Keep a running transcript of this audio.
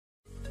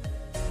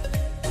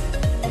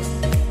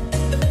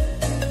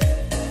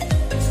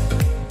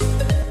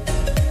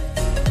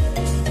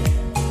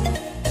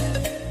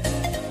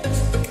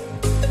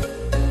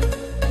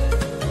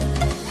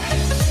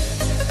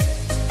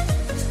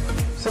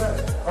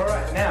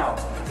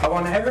I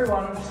want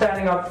everyone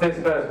standing up for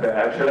this first bit,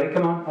 actually.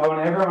 Come on, I want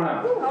everyone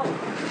up. Oh,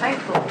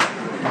 thankful. Oh,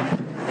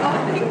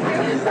 thank you.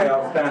 Okay,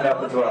 I'll stand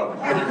up as well.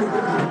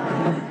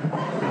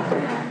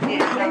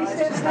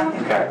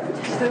 Okay.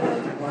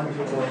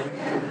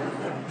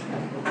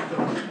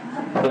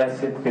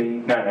 Blessed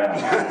be... No.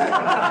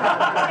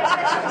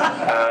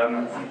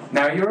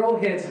 Now, you're all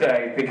here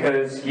today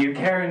because you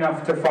care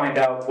enough to find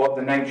out what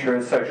the nature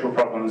of social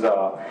problems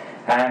are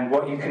and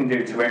what you can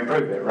do to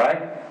improve it,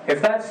 right? If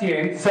that's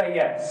you, say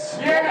yes.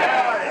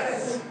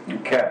 Yes!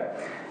 Okay.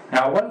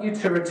 Now, I want you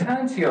to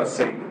return to your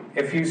seat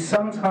if you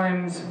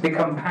sometimes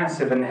become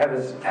passive and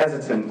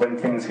hesitant when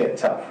things get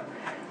tough.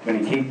 When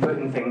you keep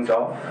putting things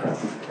off,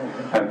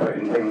 and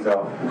putting things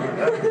off,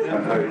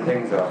 and putting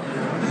things off.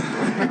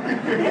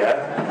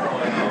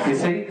 Yeah? You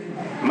see,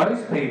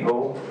 most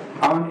people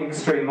aren't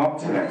extreme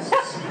optimists.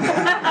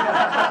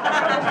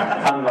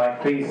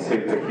 Unlike these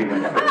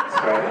superhuman freaks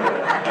right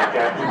here.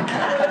 Okay?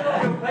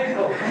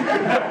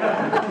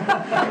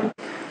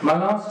 My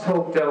last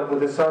talk dealt with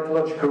the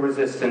psychological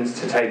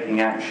resistance to taking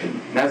action.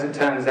 And as it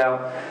turns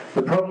out,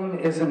 the problem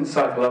isn't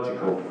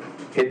psychological.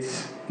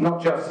 It's not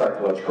just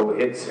psychological,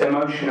 it's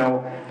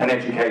emotional and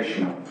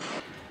educational.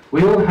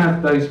 We all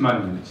have those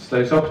moments,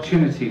 those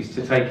opportunities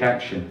to take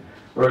action,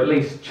 or at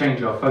least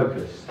change our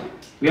focus.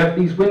 We have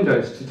these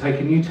windows to take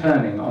a new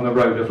turning on the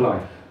road of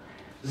life.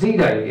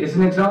 ZDay is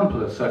an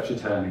example of such a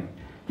turning.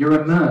 You're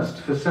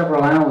immersed for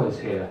several hours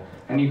here,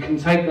 and you can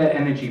take that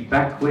energy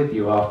back with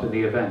you after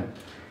the event.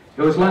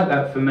 It was like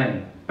that for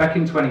me. Back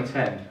in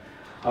 2010,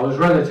 I was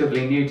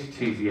relatively new to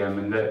TZM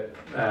and that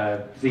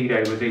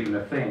ZDay was even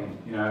a thing.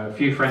 You know, a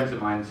few friends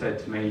of mine said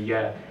to me,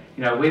 yeah,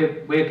 you know,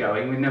 we're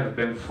going, we've never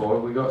been before,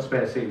 we've got a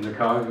spare seat in the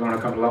car if you want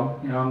to come along.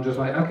 You know, I'm just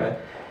like, okay.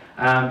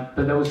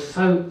 But there was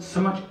so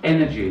much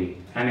energy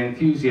and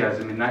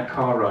enthusiasm in that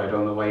car ride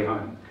on the way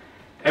home.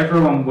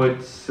 Everyone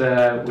was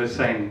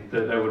saying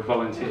that they would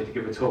volunteer to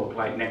give a talk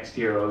like next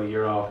year or the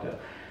year after.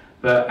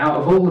 But out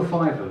of all the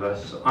 5 of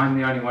us, I'm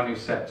the only one who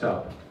stepped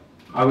up.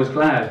 I was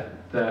glad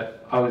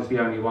that I was the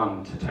only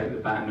one to take the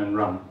baton and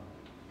run.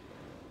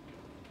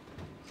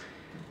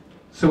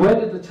 So where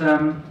did the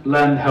term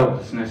learned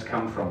helplessness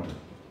come from?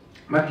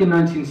 Back in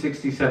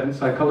 1967,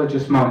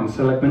 psychologists Martin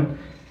Seligman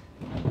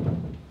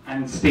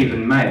and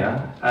Stephen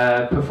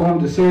Mayer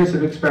performed a series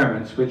of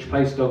experiments which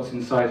placed dogs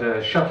inside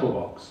a shuttle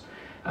box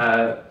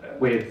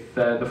with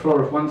the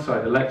floor of one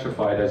side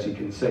electrified, as you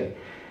can see.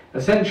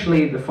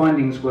 Essentially, the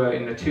findings were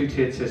in a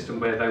 2-tiered system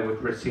where they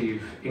would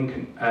receive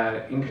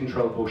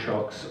incontrollable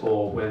shocks,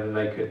 or whether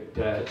they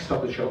could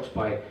stop the shocks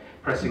by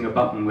pressing a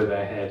button with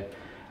their head.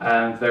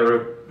 They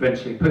were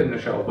eventually put in the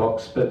shuttle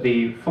box, but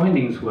the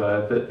findings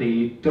were that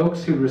the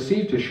dogs who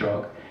received a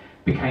shock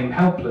became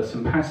helpless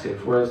and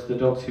passive, whereas the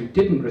dogs who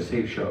didn't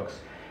receive shocks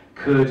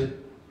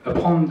could,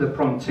 upon the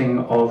prompting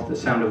of the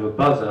sound of a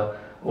buzzer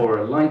or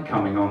a light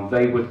coming on,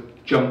 they would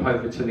jump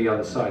over to the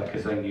other side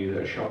because they knew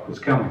that a shock was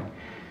coming.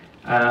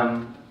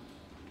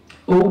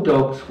 All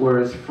dogs were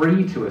as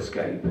free to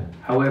escape.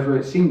 However,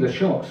 it seemed the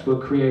shocks were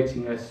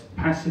creating a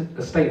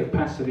state of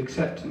passive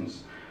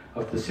acceptance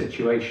of the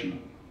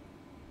situation.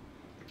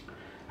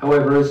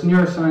 However, as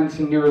neuroscience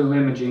and neural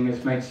imaging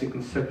has made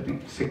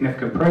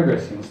significant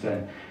progress since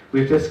then,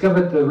 we've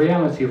discovered the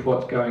reality of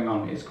what's going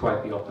on is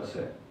quite the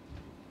opposite.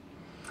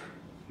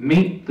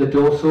 Meet the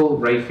dorsal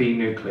raphe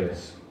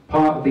nucleus,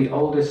 part of the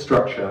oldest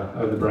structure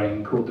of the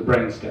brain called the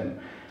brainstem.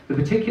 The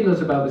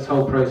particulars about this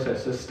whole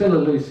process are still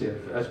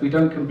elusive, as we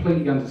don't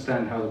completely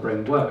understand how the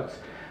brain works.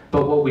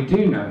 But what we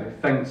do know,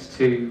 thanks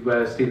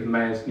to Stephen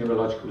Mayer's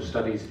neurological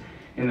studies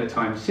in the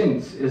time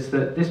since, is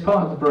that this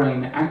part of the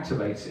brain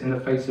activates in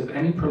the face of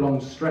any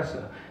prolonged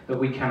stressor that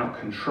we cannot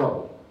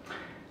control,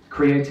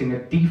 creating a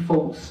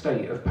default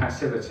state of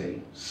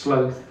passivity,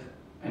 sloth,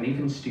 and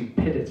even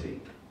stupidity.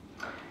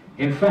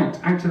 In fact,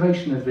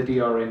 activation of the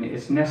DRN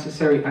is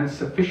necessary and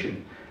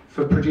sufficient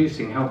for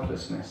producing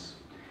helplessness.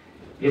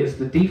 It is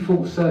the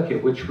default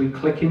circuit which we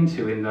click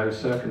into in those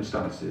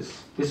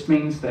circumstances. This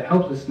means that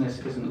helplessness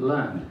isn't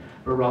learned,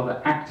 but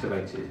rather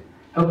activated.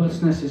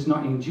 Helplessness is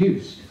not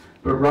induced,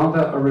 but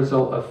rather a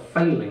result of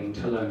failing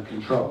to learn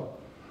control.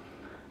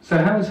 So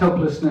how is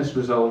helplessness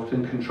resolved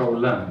and control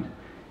learned?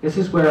 This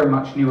is where a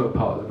much newer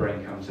part of the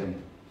brain comes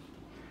in.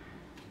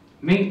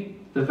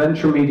 Meet the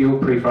ventromedial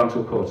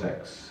prefrontal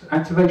cortex.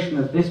 Activation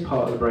of this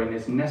part of the brain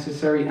is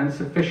necessary and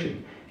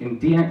sufficient in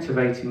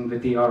deactivating the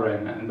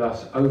DRN and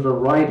thus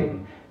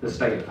overriding the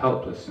state of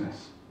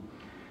helplessness.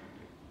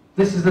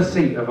 This is the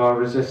seat of our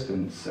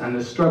resistance and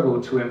the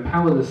struggle to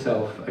empower the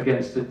self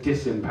against a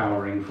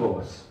disempowering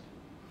force.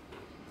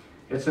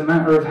 It's a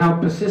matter of how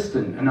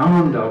persistent and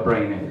armed our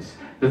brain is.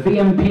 The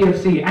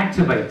VMPFC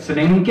activates and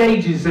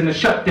engages in a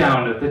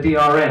shutdown of the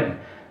DRN,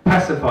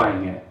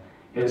 pacifying it.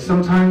 It's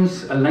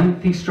sometimes a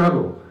lengthy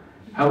struggle.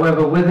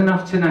 However, with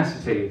enough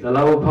tenacity, the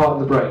lower part of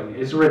the brain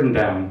is ridden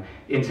down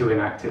into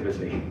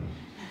inactivity.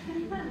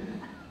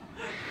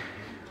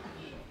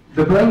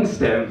 The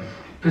brainstem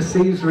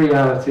perceives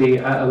reality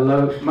at a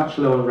much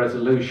lower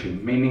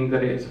resolution, meaning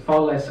that it is a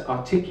far less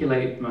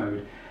articulated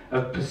mode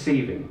of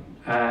perceiving.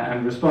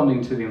 and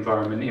responding to the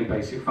environment in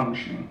basic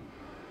functioning.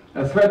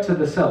 A threat to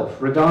the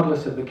self,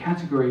 regardless of the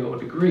category or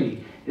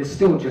degree, is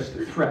still just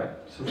a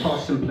threat. It's a far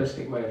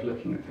simplistic way of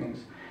looking at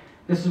things.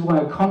 This is why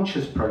a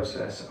conscious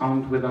process,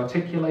 armed with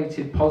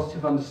articulated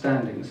positive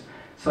understandings,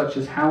 such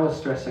as how a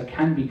stressor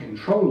can be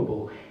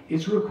controllable,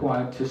 is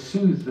required to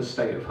soothe the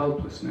state of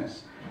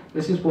helplessness.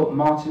 This is what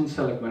Martin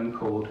Seligman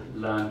called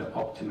learned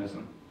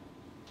optimism.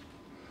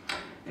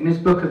 In his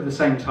book of the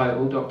same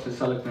title, Dr.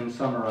 Seligman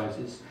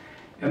summarizes,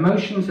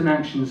 emotions and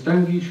actions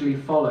don't usually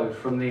follow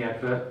from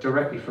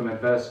directly from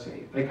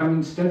adversity. They come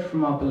instead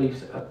from our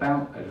beliefs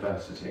about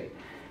adversity.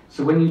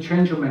 So when you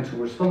change your mental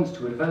response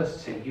to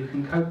adversity, you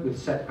can cope with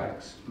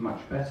setbacks much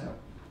better.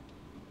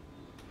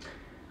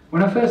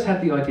 When I first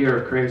had the idea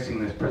of creating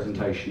this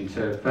presentation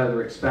to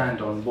further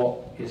expand on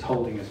what is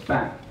holding us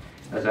back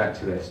as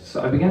activists,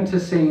 I began to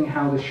see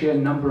how the sheer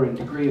number and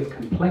degree of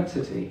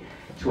complexity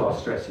to our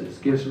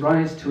stressors gives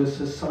rise to a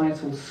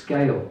societal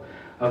scale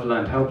of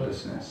learned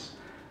helplessness.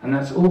 And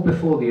that's all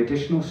before the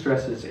additional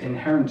stressors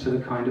inherent to the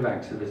kind of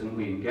activism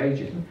we engage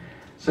in.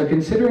 So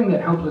considering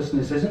that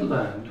helplessness isn't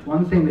learned,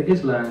 one thing that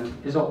is learned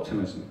is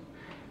optimism.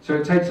 So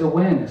it takes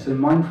awareness and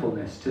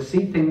mindfulness to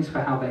see things for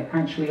how they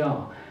actually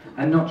are,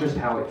 and not just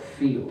how it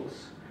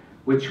feels,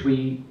 which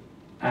we,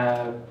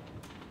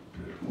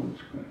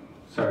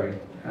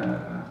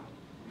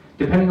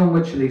 depending on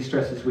which of these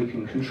stresses we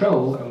can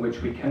control and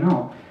which we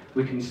cannot,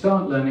 we can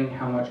start learning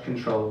how much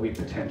control we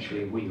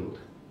potentially wield.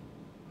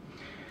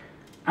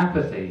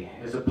 Apathy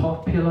is a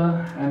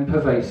popular and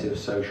pervasive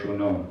social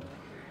norm.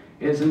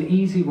 It is an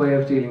easy way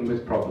of dealing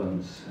with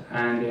problems,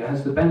 and it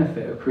has the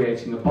benefit of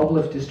creating a bubble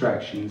of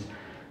distractions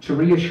to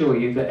reassure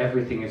you that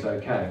everything is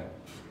okay.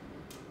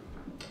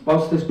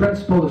 Whilst this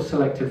principle of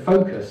selective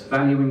focus,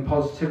 valuing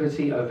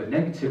positivity over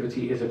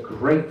negativity, is a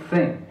great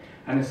thing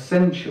and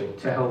essential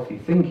to healthy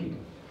thinking,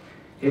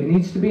 it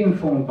needs to be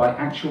informed by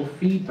actual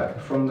feedback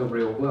from the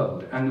real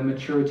world and the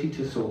maturity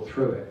to sort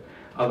through it.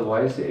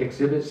 Otherwise, it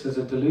exhibits as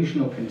a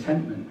delusional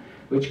contentment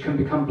which can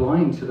become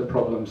blind to the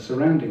problems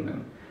surrounding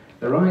them.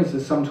 Their eyes are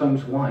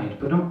sometimes wide,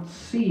 but not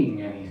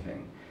seeing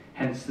anything,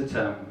 hence the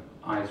term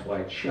eyes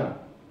wide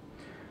shut.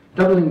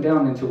 Doubling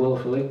down into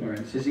willful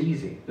ignorance is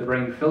easy. The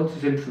brain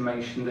filters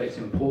information that is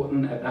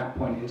important at that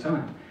point in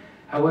time.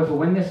 However,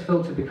 when this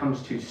filter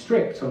becomes too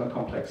strict on a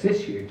complex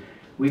issue,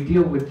 we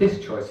deal with this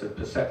choice of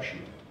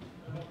perception.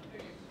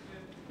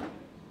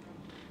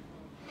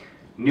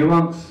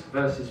 Nuance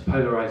versus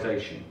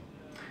polarization.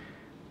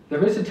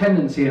 There is a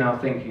tendency in our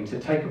thinking to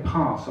take a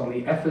pass on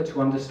the effort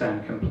to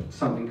understand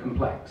something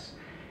complex.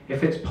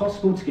 If it's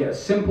possible to get a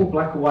simple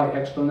black or white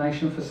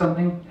explanation for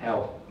something,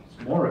 hell,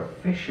 it's more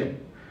efficient.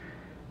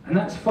 And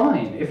that's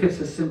fine if it's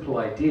a simple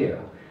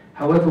idea.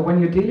 However, when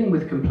you're dealing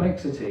with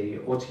complexity,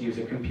 or to use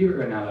a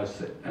computer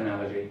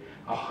analogy,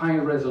 a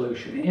higher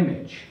resolution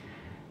image,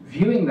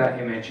 viewing that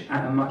image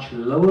at a much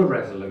lower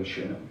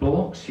resolution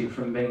blocks you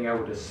from being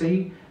able to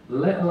see,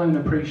 let alone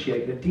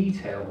appreciate the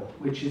detail,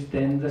 which is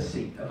then the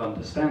seat of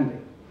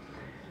understanding.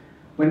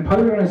 When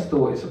polarized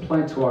thought is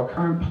applied to our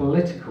current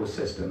political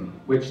system,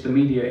 which the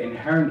media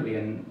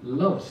inherently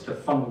loves to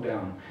funnel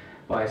down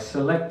by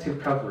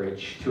selective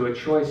coverage to a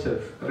choice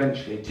of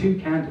eventually two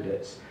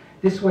candidates,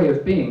 this way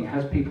of being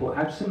has people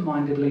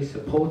absent-mindedly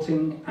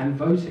supporting and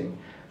voting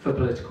for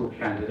political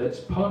candidates,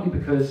 partly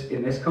because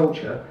in this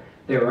culture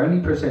they are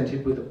only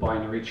presented with a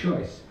binary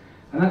choice.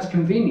 And that's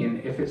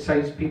convenient if it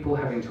saves people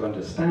having to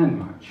understand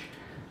much,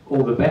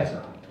 all the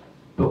better.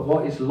 But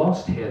what is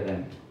lost here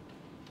then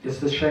is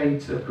the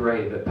shades of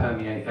grey that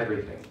permeate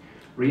everything.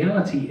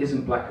 Reality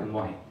isn't black and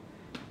white.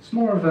 It's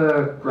more of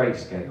a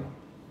grayscale.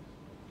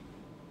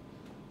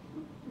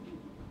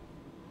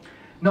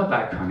 Not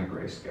that kind of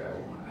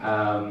grayscale,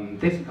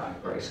 this kind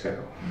of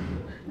grayscale.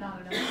 No.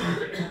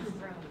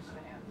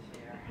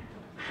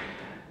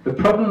 The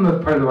problem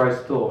of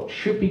polarized thought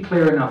should be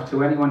clear enough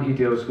to anyone who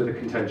deals with a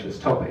contentious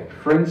topic.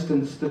 For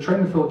instance, the train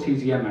of thought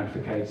TZM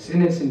advocates,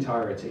 in its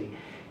entirety,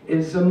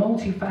 is a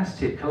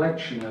multifaceted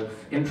collection of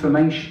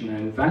information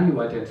and value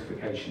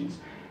identifications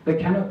that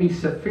cannot be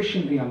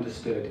sufficiently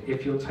understood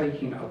if you're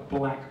taking a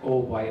black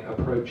or white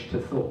approach to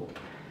thought.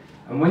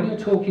 And when you're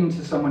talking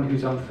to someone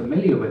who's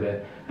unfamiliar with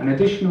it, an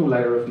additional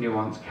layer of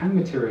nuance can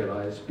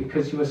materialize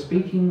because you are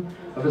speaking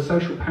of a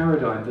social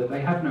paradigm that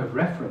they have no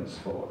reference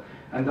for,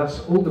 and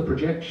thus all the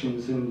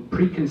projections and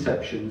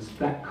preconceptions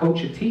that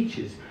culture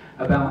teaches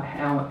about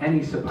how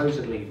any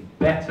supposedly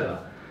better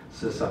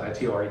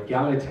society or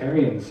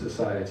egalitarian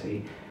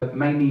society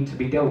may need to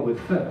be dealt with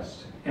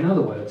first. In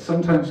other words,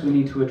 sometimes we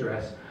need to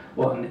address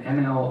what an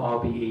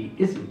NLRBE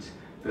isn't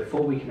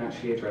before we can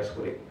actually address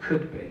what it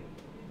could be.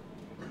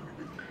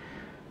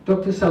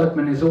 Dr.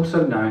 Seligman is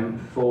also known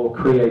for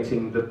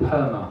creating the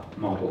PERMA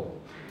model,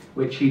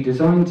 which he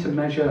designed to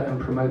measure and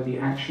promote the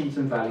actions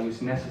and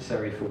values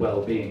necessary for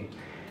well-being.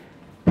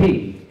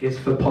 P is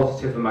for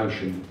positive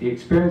emotion, the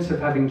experience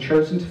of having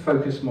chosen to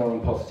focus more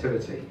on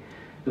positivity,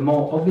 the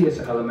more obvious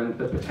element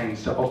that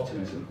pertains to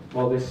optimism.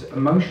 While this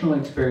emotional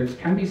experience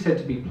can be said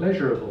to be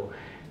pleasurable,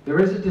 there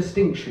is a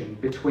distinction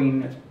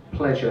between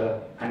pleasure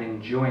and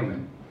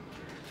enjoyment.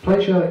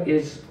 Pleasure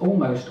is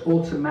almost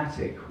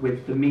automatic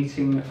with the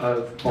meeting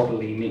of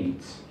bodily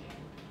needs.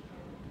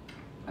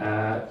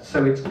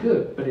 So it's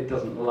good, but it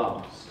doesn't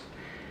last.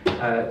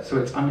 So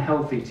it's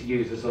unhealthy to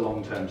use as a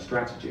long-term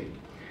strategy.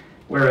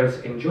 Whereas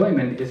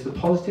enjoyment is the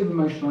positive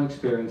emotional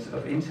experience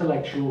of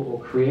intellectual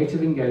or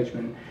creative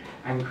engagement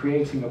and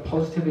creating a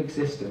positive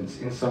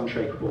existence in some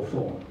shape or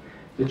form.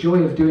 The joy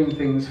of doing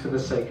things for the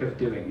sake of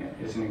doing it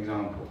is an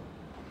example.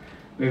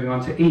 Moving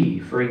on to E,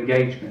 for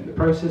engagement, the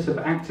process of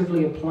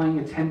actively applying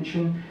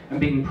attention and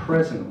being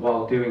present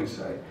while doing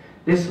so.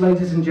 This,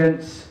 ladies and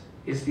gents,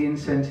 is the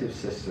incentive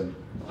system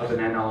of an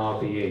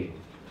NLRBE.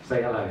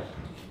 Say hello.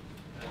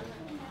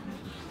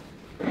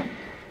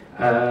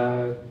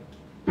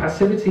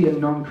 Passivity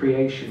and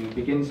non-creation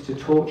begins to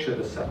torture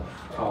the self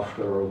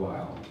after a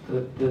while.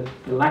 The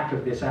lack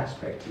of this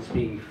aspect is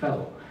being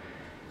felt.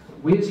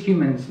 We as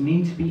humans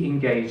need to be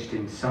engaged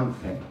in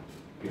something.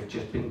 We've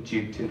just been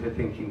duped into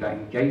thinking that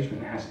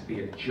engagement has to be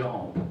a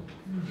job.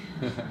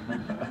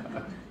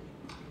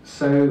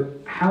 So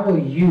how are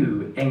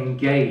you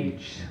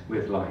engaged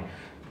with life?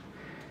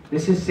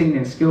 This is seen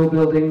in skill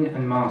building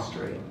and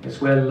mastery. It's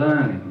where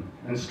learning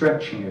and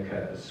stretching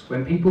occurs.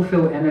 When people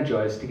feel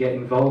energized to get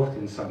involved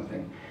in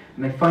something,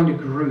 and they find a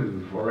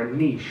groove or a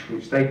niche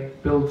which they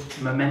build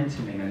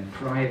momentum in and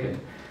thrive in,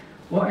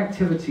 what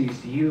activities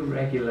do you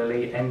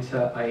regularly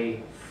enter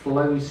a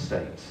flow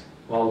state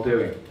while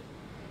doing?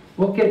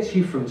 What gets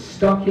you from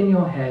stuck in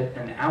your head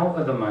and out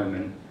of the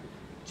moment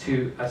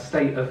to a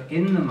state of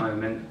in the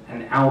moment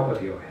and out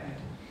of your head?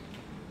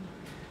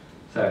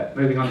 So,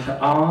 moving on to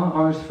R.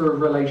 R is for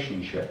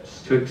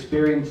relationships, to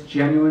experience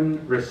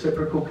genuine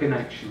reciprocal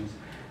connections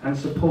and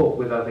support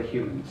with other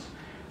humans.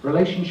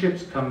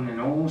 Relationships come in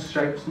all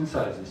shapes and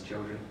sizes,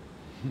 children.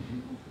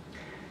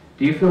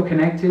 Do you feel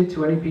connected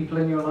to any people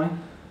in your life?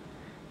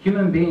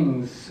 Human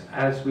beings,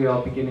 as we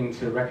are beginning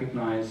to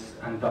recognize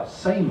and thus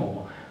say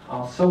more,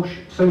 are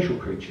social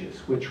creatures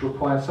which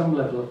require some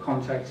level of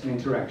contact and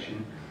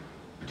interaction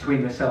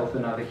between the self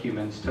and other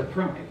humans to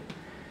thrive.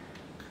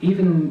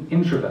 Even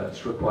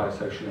introverts require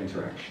social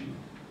interaction.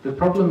 The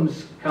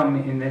problems come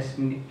in this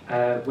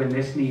when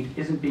this need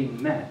isn't being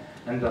met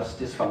and thus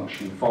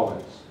dysfunction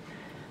follows.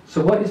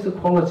 So what is the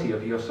quality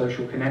of your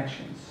social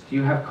connections? Do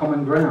you have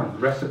common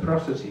ground,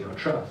 reciprocity or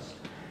trust?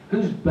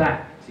 Whose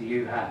back do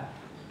you have?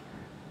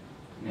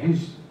 And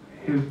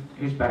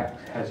whose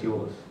back has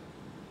yours?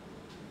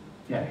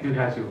 Yeah, who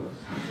has yours?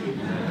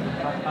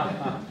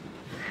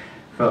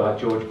 Felt like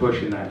George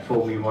Bush in that,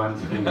 fool me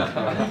once, fool me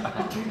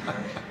twice.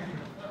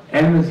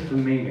 M is for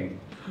meaning.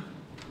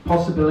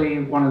 Possibly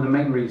one of the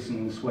main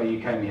reasons why you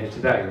came here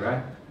today,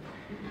 right?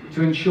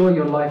 To ensure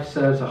your life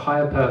serves a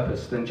higher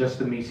purpose than just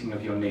the meeting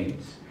of your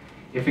needs.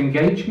 If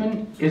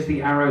engagement is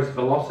the arrow's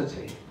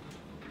velocity,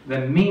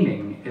 then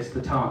meaning is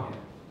the target.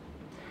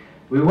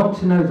 We want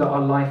to know that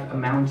our life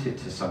amounted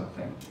to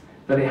something,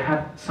 that it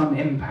had some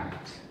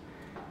impact.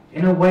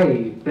 In a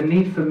way, the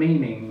need for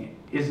meaning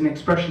is an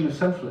expression of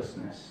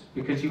selflessness,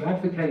 because you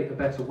advocate a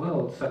better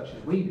world, such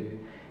as we do,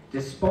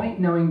 despite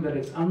knowing that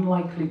it's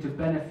unlikely to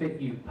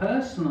benefit you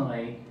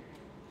personally,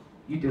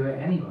 you do it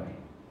anyway.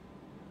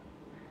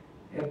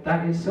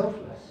 That is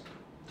selfless.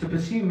 To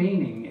pursue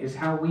meaning is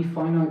how we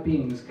finite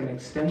beings can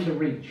extend the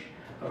reach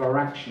of our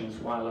actions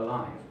while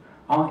alive.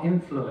 Our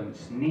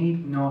influence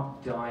need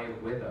not die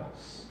with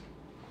us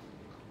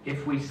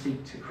if we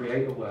seek to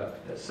create a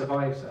work that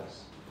survives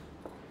us.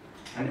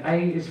 And A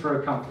is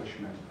for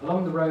accomplishment.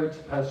 Along the road to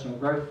personal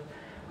growth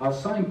are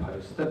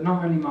signposts that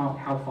not only mark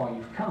how far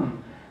you've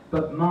come,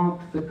 but mark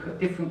the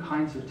different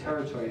kinds of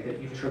territory that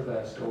you've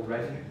traversed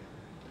already.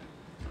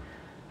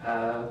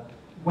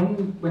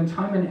 When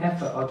time and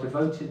effort are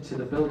devoted to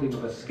the building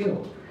of a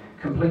skill,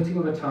 completing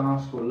of a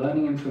task, or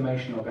learning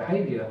information or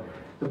behavior,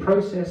 the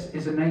process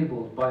is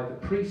enabled by the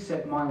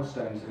preset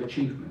milestones of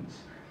achievements.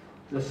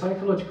 The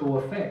psychological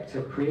effect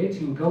of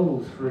creating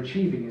goals for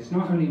achieving is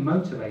not only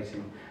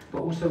motivating,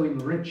 but also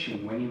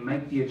enriching when you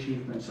make the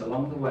achievements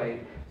along the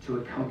way to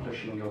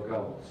accomplishing your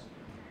goals.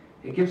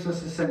 It gives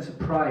us a sense of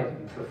pride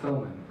and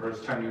fulfillment, or as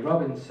Tony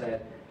Robbins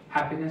said,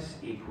 happiness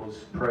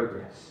equals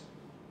progress.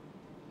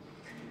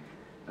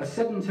 A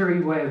sedentary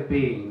way of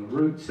being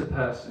roots a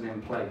person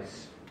in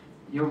place.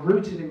 You're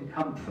rooted in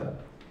comfort,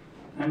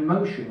 and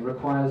motion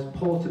requires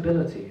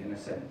portability in a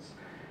sense.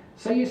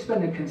 Say you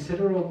spend a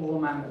considerable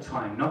amount of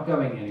time not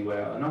going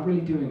anywhere, or not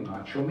really doing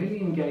much, or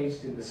merely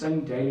engaged in the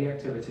same daily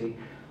activity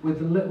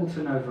with little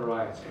to no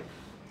variety.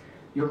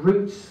 Your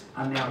roots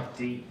are now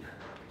deep.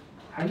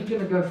 How are you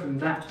going to go from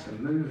that to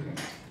moving?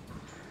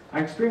 I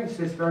experienced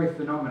this very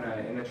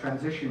phenomena in the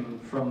transition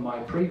from my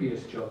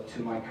previous job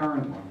to my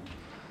current one.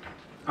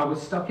 I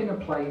was stuck in a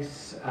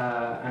place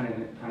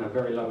and a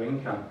very low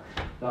income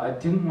that I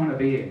didn't want to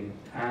be in,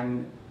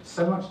 and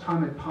so much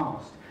time had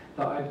passed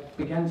that I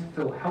began to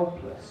feel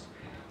helpless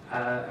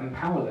and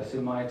powerless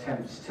in my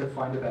attempts to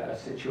find a better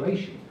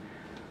situation.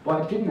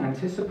 What I didn't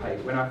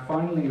anticipate when I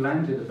finally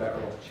landed a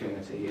better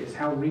opportunity is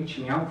how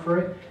reaching out for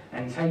it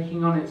and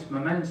taking on its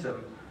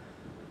momentum,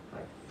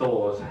 like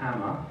Thor's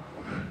hammer,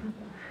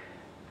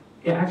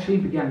 it actually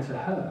began to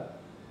hurt.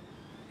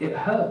 It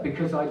hurt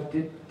because I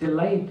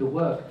delayed the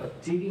work of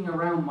digging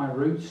around my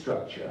root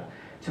structure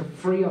to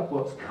free up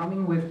what's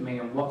coming with me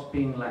and what's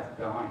being left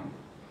behind.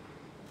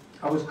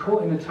 I was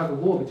caught in a tug of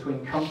war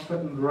between comfort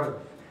and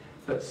growth,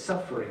 but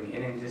suffering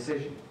in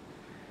indecision.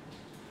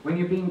 When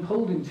you're being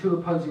pulled in two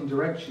opposing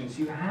directions,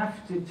 you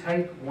have to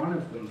take one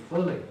of them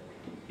fully.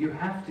 You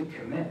have to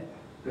commit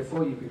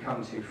before you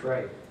become too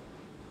frayed.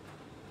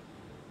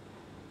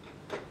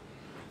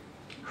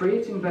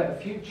 Creating a better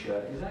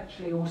future is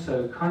actually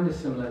also kind of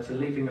similar to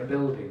leaving a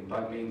building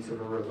by means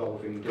of a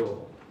revolving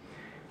door.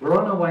 We're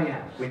on our way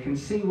out. We can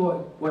see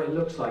what it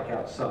looks like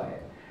outside.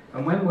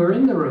 And when we're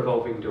in the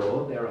revolving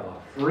door, there are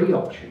 3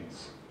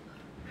 options.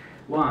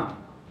 1,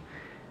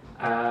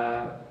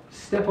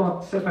 step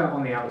out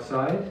on the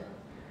outside.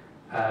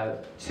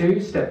 2,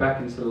 step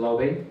back into the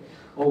lobby.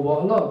 Or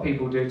what a lot of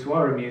people do to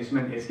our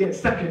amusement is get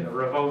stuck in the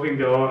revolving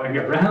door and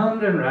go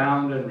round and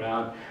round and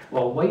round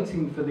while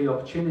waiting for the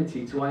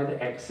opportunity to either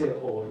exit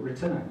or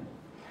return.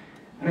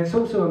 And it's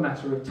also a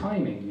matter of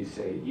timing, you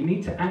see. You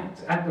need to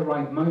act at the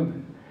right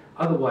moment,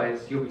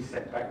 otherwise you'll be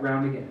sent back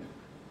round again.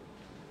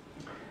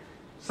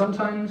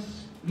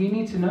 Sometimes you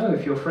need to know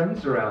if your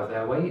friends are out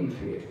there waiting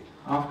for you.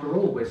 After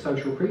all, we're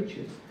social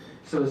creatures.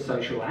 So as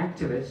social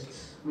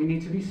activists, we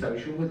need to be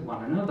social with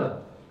one another.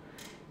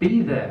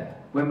 Be there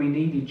when we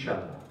need each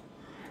other.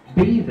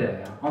 Be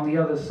there on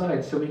the other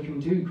side so we can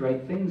do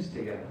great things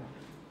together.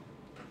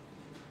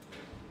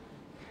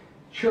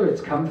 Sure,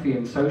 it's comfy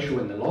and social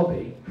in the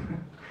lobby,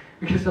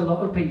 because a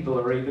lot of people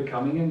are either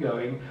coming and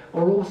going,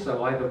 or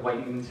also either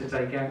waiting to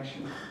take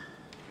action.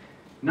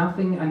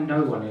 Nothing and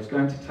no one is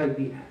going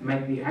to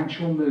make the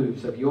actual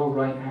moves of your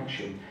right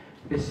action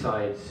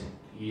besides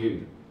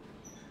you.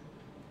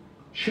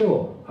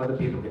 Sure, other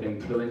people can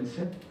influence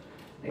it,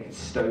 they can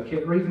stoke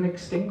it or even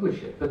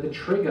extinguish it, but the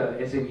trigger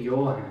is in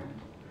your hand.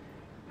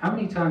 How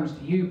many times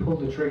do you pull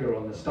the trigger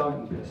on the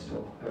starting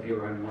pistol of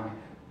your own life?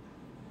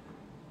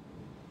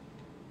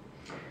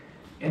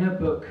 In her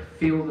book,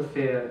 Feel the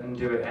Fear and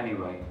Do It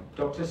Anyway,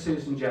 Dr.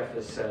 Susan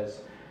Jeffers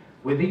says,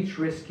 with each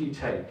risk you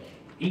take,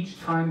 each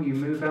time you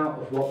move out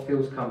of what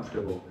feels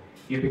comfortable,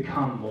 you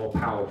become more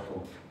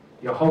powerful.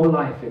 Your whole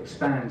life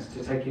expands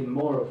to take in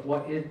more of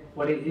what it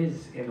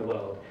is in the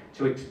world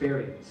to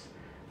experience.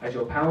 As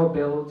your power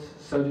builds,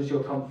 so does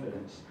your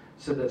confidence,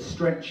 so that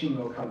stretching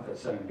your comfort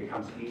zone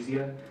becomes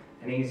easier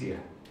and easier.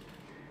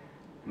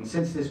 And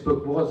since this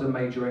book was a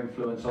major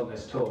influence on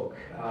this talk,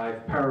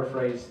 I've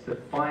paraphrased the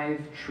 5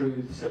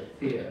 truths of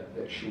fear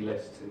that she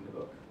lists in the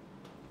book.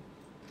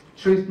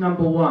 Truth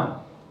number 1,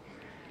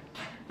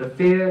 the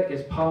fear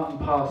is part and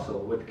parcel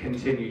with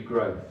continued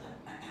growth.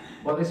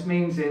 What this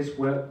means is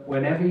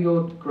whenever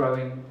you're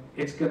growing,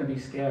 it's going to be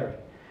scary.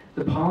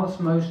 The paths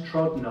most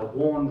trodden are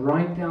worn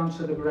right down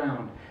to the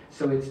ground,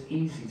 so it's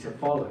easy to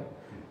follow.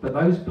 But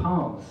those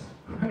paths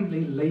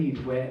only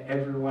lead where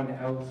everyone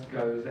else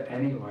goes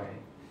anyway.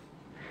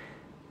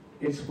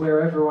 It's where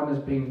everyone has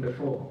been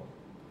before.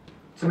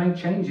 To make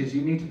changes,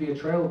 you need to be a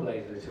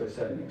trailblazer to a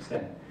certain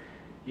extent.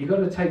 You've got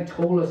to take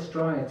taller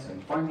strides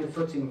and find your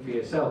footing for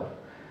yourself.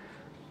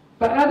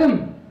 But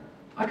Adam,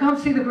 I can't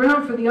see the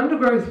ground for the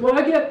undergrowth. What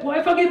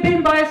if I get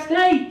bitten by a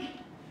snake?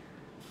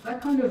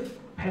 That kind of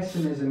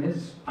pessimism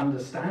is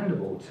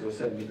understandable to a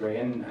certain degree,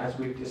 and as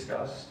we've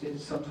discussed,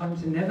 it's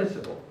sometimes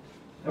inevitable.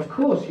 Of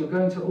course, you're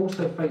going to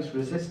also face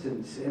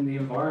resistance in the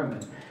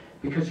environment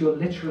because you're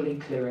literally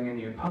clearing a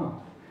new path.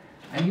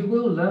 And you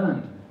will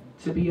learn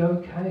to be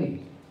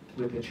okay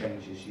with the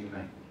changes you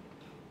make.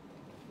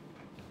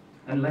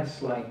 And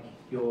less like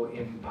you're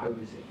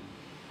imposing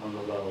on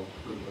the world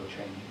with your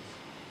changes.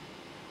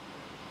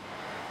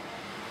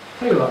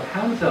 Tell you what,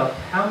 hands up,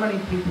 how many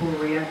people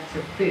react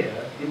to fear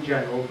in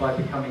general by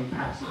becoming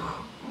passive?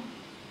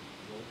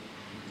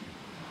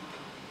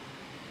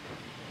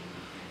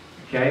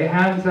 Okay,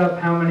 hands up,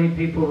 how many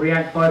people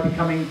react by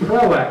becoming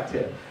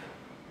proactive?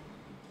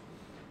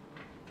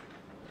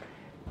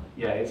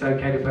 Yeah, it's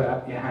okay to put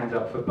up your hand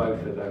up for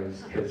both of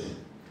those because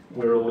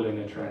we're all in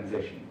a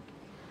transition.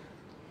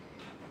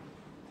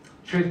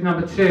 Truth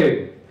number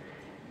 2,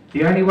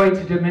 the only way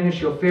to diminish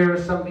your fear of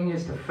something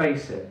is to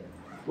face it.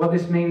 What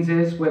this means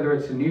is, whether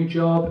it's a new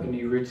job, a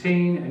new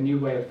routine, a new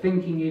way of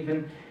thinking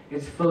even,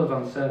 it's full of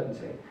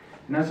uncertainty.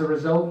 And as a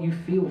result, you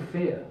feel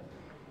fear.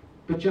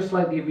 But just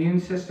like the immune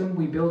system,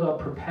 we build our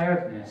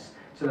preparedness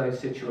to those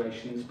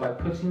situations by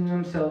putting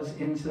themselves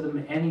into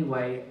them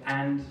anyway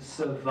and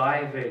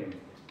surviving.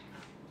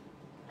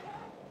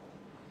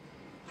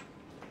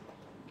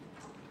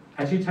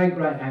 As you take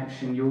right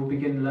action, you will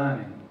begin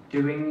learning,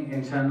 doing,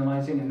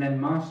 internalizing, and then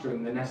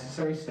mastering the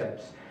necessary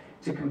steps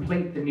to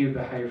complete the new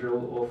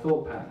behavioral or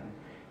thought pattern.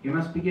 You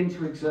must begin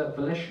to exert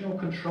volitional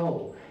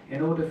control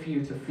in order for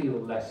you to feel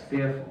less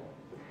fearful.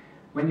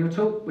 When you're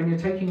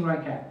taking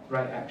right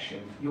action,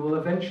 you will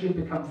eventually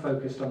become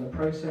focused on the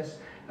process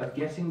of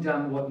getting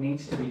done what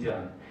needs to be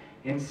done,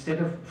 instead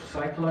of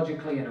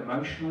psychologically and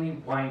emotionally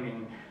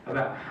whining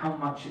about how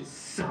much it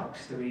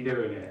sucks to be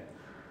doing it.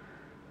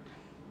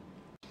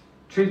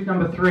 Truth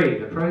number 3,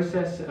 the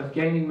process of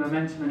gaining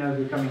momentum and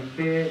overcoming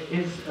fear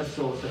is a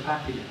source of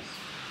happiness.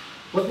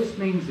 What this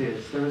means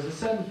is there is a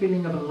certain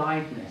feeling of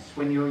aliveness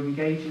when you're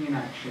engaging in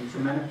action to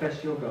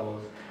manifest your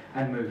goals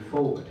and move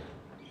forward.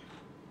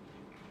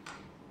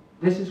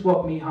 This is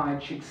what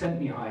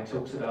Csikszentmihalyi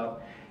talks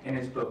about in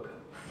his book,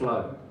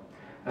 Flow,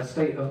 a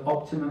state of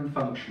optimum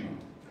functioning.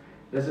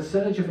 There's a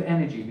surge of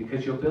energy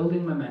because you're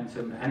building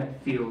momentum and it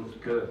feels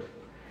good.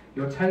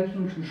 You're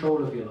taking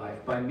control of your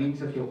life by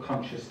means of your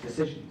conscious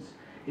decisions.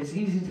 It's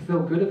easy to feel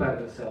good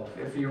about yourself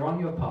if you're on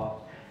your path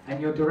and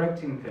you're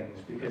directing things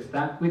because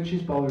that which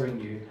is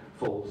bothering you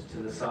falls to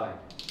the side.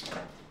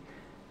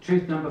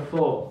 Truth number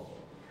 4.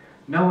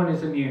 No one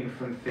is immune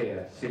from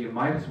fear, so you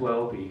might as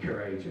well be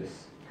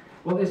courageous.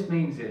 What this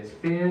means is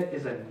fear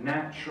is a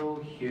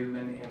natural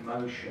human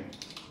emotion.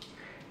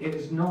 It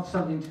is not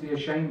something to be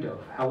ashamed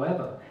of.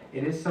 However,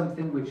 it is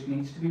something which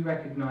needs to be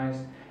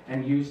recognized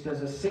and used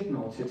as a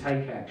signal to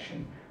take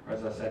action. Or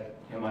as I said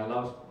in my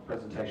last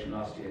presentation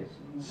last year,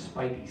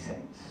 spidey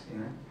sense, you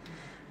know.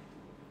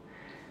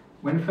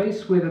 When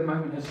faced with a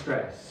moment of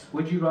stress,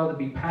 would you rather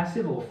be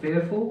passive or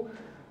fearful,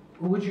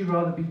 or would you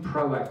rather be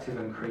proactive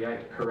and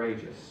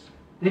courageous?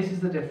 This is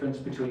the difference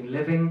between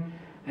living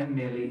and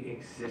merely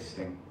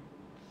existing.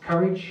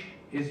 Courage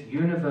is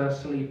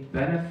universally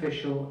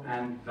beneficial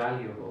and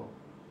valuable.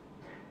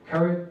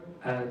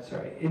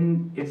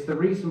 It's the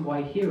reason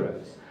why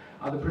heroes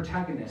are the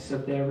protagonists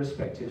of their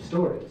respective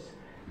stories,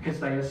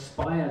 because they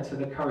aspire to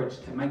the courage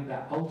to make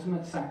that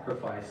ultimate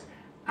sacrifice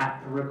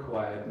at the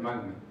required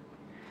moment.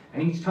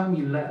 And each time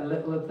you let a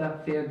little of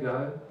that fear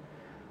go,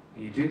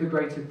 or you do the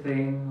greater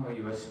thing, or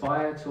you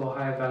aspire to a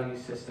higher value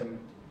system,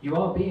 you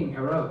are being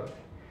heroic.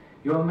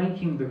 You are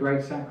making the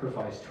great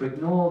sacrifice to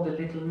ignore the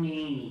little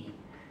me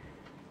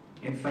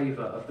in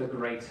favour of the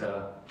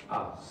greater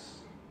us.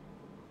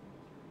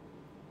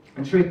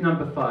 And truth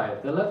number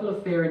 5, the level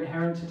of fear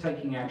inherent to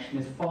taking action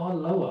is far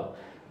lower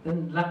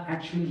than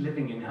actually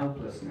living in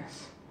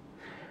helplessness.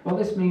 What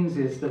this means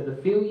is that the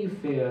fear you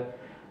feel,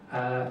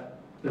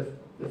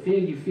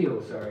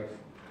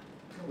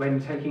 when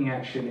taking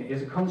action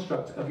is a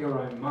construct of your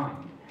own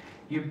mind.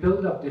 You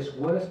build up this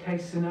worst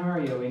case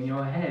scenario in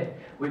your head,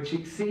 which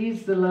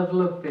exceeds the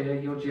level of fear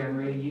you're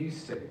generally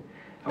used to.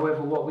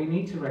 However, what we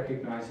need to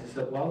recognize is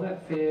that while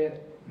that fear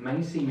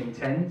may seem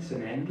intense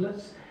and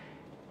endless,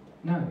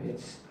 no,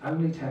 it's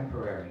only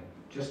temporary,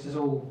 just as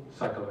all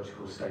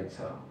psychological states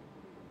are.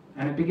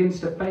 And it begins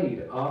to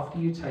fade after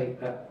you take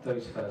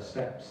those first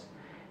steps.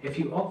 If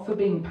you opt for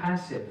being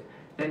passive,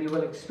 then you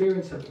will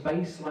experience a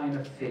baseline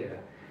of fear,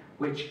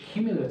 which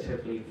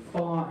cumulatively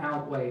far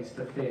outweighs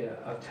the fear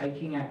of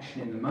taking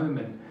action in the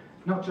moment,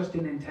 not just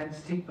in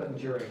intensity, but in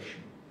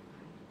duration.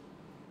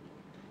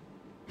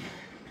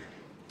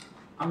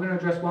 I'm going to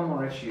address one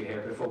more issue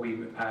here before we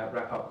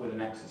wrap up with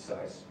an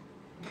exercise.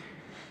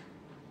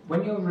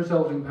 When you're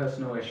resolving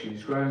personal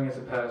issues, growing as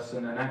a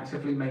person, and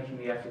actively making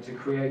the effort to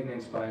create and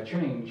inspire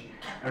change,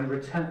 and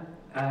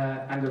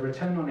the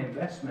return on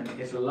investment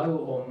is low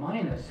or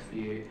minus for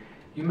you,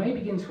 you may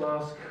begin to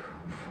ask,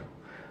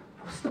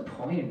 what's the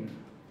point?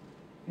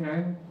 You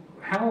know,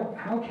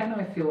 how can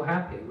I feel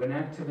happy when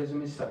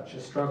activism is such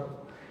a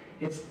struggle?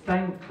 It's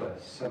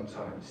thankless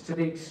sometimes, to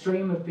the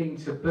extreme of being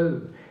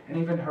taboo and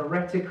even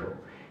heretical.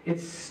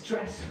 It's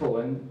stressful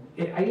and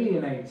it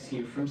alienates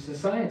you from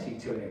society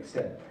to an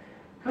extent.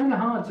 Kind of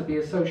hard to be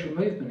a social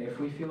movement if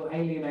we feel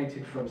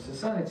alienated from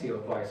society or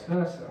vice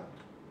versa.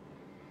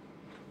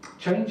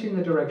 Change in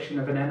the direction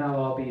of an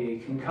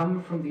NLRBE can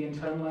come from the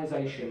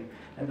internalization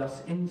and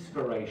thus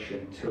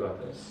inspiration to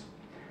others.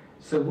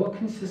 So what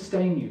can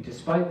sustain you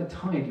despite the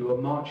tide you are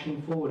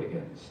marching forward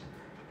against?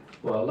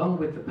 Well, along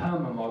with the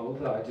PERMA model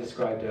that I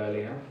described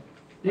earlier,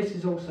 this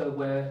is also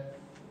where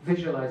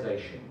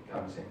visualization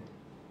comes in.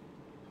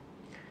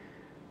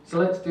 So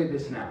let's do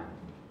this now.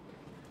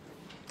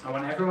 I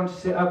want everyone to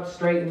sit up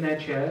straight in their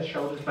chairs,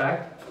 shoulders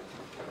back,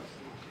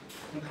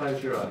 and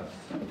close your eyes.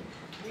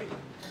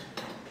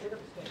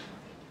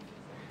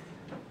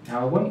 Now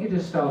I want you to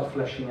start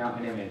fleshing out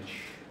an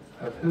image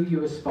of who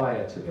you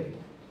aspire to be.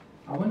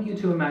 I want you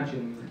to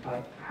imagine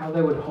how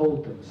they would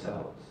hold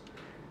themselves.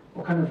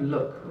 What kind of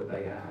look would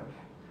they have?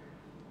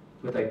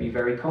 Would they be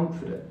very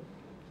confident?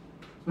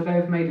 Would they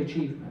have made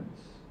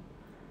achievements?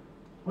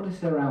 What is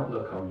their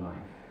outlook on life?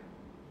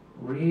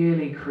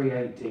 Really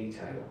create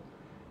detail.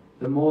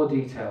 The more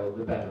detail,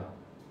 the better.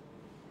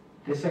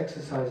 This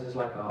exercise is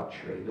like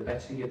archery. The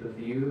better the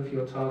view of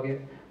your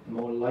target, the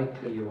more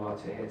likely you are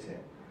to hit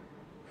it.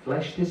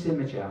 Flesh this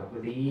image out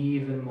with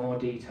even more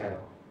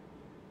detail.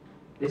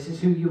 This is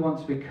who you want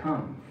to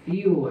become.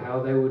 Feel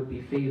how they would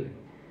be feeling.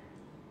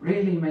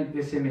 Really make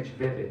this image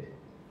vivid.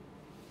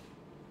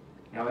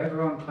 Now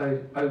everyone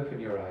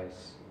open your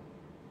eyes.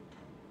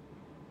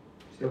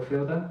 Still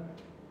feel that?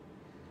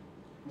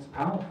 It's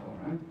powerful,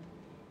 right?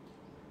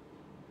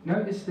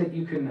 Notice that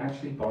you can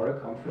actually borrow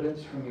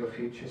confidence from your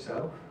future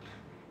self.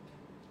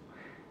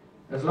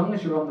 As long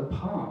as you're on the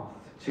path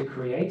to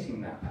creating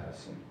that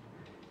person,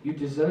 you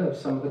deserve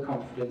some of the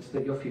confidence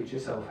that your future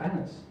self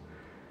has.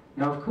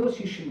 Now, of course,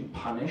 you shouldn't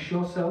punish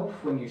yourself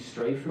when you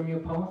stray from your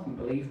path, and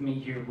believe me,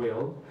 you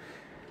will.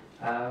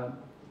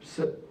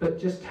 But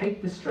just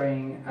take the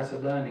straying as a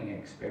learning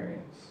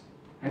experience,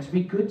 and to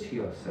be good to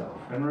yourself,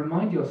 and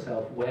remind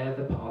yourself where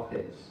the path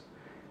is.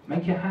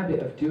 Make a habit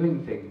of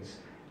doing things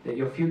that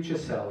your future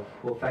self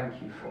will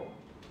thank you for.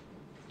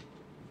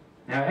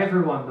 Now,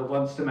 everyone that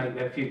wants to make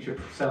their future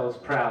selves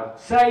proud,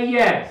 say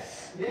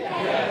yes!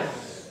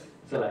 Yes!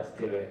 So let's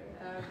do it.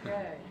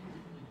 Okay.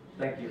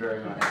 Thank you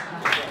very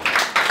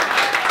much.